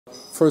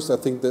First, I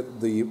think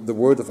that the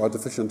word of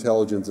artificial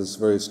intelligence is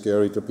very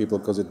scary to people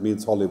because it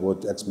means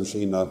Hollywood, ex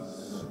machina,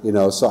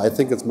 so I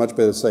think it's much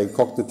better to say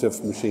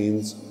cognitive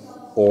machines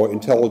or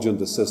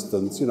intelligent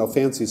assistants,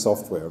 fancy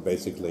software,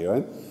 basically,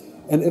 right?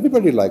 And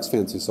everybody likes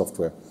fancy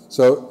software.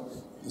 So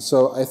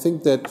I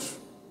think that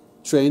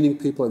training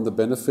people in the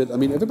benefit,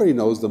 everybody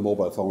knows the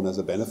mobile phone has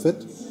a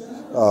benefit,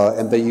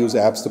 and they use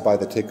apps to buy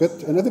the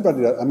ticket, and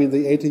everybody,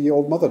 the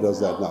 80-year-old mother does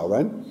that now,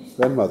 right?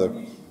 Grandmother.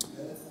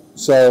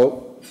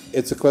 So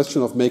it's a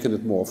question of making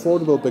it more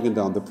affordable, bringing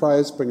down the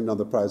price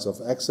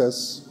of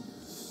access,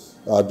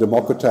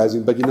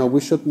 democratizing. But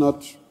we should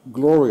not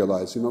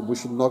glorialize. We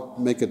should not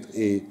make it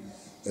a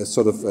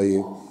sort of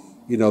a,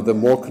 the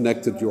more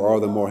connected you are,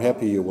 the more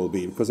happy you will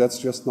be, because that's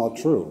just not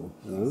true.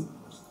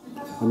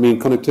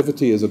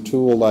 Connectivity is a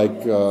tool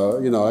like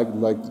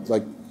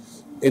like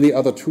any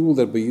other tool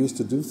that we use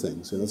to do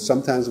things.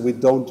 Sometimes we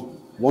don't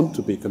want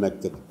to be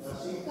connected,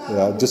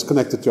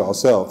 disconnected to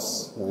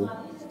ourselves.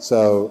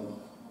 So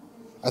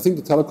I think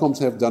the telecoms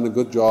have done a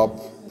good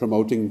job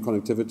promoting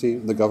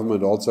connectivity, the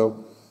government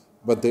also,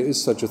 but there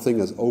is such a thing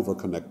as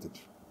over-connected.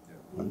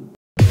 Right?